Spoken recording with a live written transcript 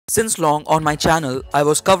Since long on my channel, I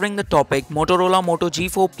was covering the topic Motorola Moto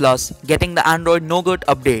G4 Plus getting the Android no good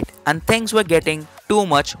update and things were getting too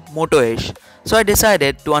much Moto-ish. So I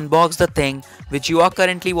decided to unbox the thing which you are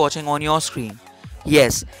currently watching on your screen.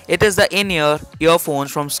 Yes, it is the in-ear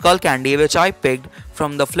earphones from Skullcandy which I picked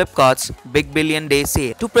from the Flipkart's Big Billion Day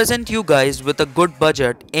sale to present you guys with a good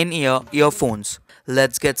budget in-ear earphones.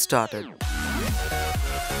 Let's get started.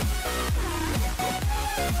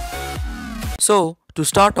 So, to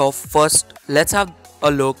start off, first let's have a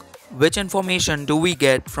look which information do we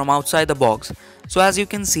get from outside the box. So as you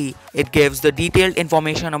can see, it gives the detailed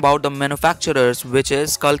information about the manufacturers, which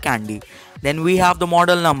is Skullcandy. Then we have the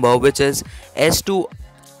model number, which is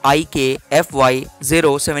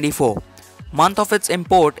S2IKFY074. Month of its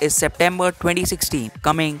import is September 2016.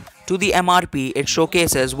 Coming to the MRP, it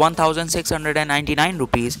showcases 1699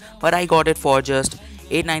 rupees, but I got it for just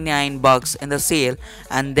 899 bucks in the sale.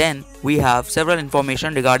 And then we have several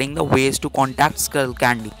information regarding the ways to contact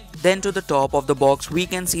Skullcandy. Then to the top of the box we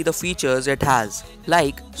can see the features it has,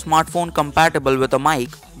 like smartphone compatible with a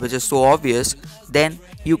mic, which is so obvious. Then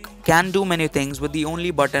you can do many things with the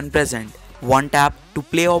only button present. One tap to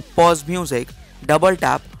play or pause music, double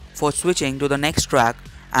tap for switching to the next track,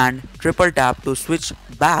 and triple tap to switch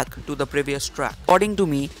back to the previous track. According to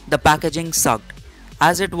me, the packaging sucked,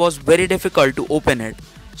 as it was very difficult to open it.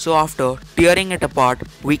 So after tearing it apart,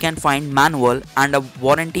 we can find manual and a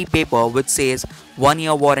warranty paper which says 1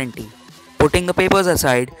 year warranty. Putting the papers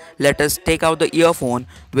aside, let us take out the earphone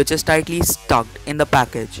which is tightly stuck in the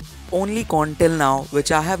package. Only con till now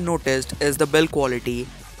which I have noticed is the build quality,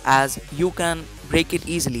 as you can break it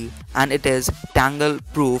easily and it is tangle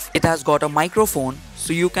proof. It has got a microphone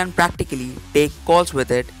so you can practically take calls with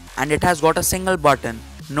it, and it has got a single button,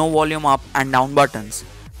 no volume up and down buttons.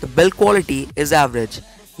 The build quality is average.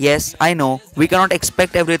 Yes, I know we cannot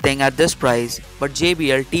expect everything at this price, but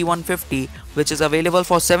JBL T150, which is available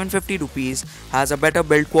for 750 rupees, has a better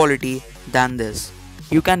build quality than this.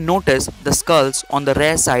 You can notice the skulls on the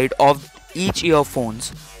rear side of each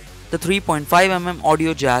earphones. The 3.5mm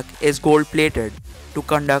audio jack is gold plated to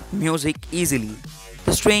conduct music easily.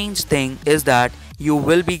 The strange thing is that you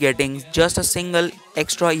will be getting just a single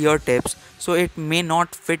extra ear tips, so it may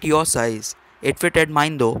not fit your size. It fitted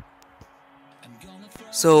mine though.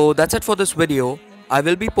 So that's it for this video. I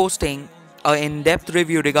will be posting an in-depth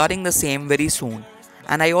review regarding the same very soon.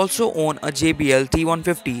 And I also own a JBL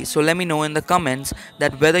T150, so let me know in the comments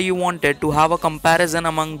that whether you wanted to have a comparison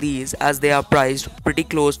among these, as they are priced pretty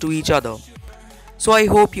close to each other. So I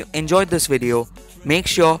hope you enjoyed this video. Make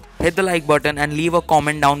sure hit the like button and leave a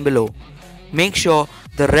comment down below. Make sure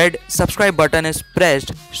the red subscribe button is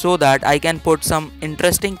pressed so that I can put some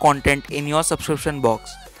interesting content in your subscription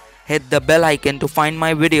box. Hit the bell icon to find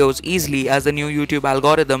my videos easily, as the new YouTube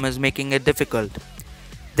algorithm is making it difficult.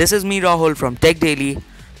 This is me, Rahul from Tech Daily,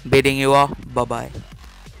 bidding you a bye-bye.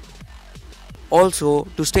 Also,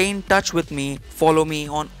 to stay in touch with me, follow me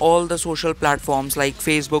on all the social platforms like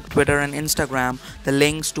Facebook, Twitter and Instagram. The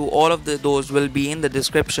links to all of those will be in the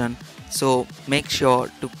description, so make sure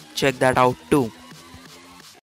to check that out too.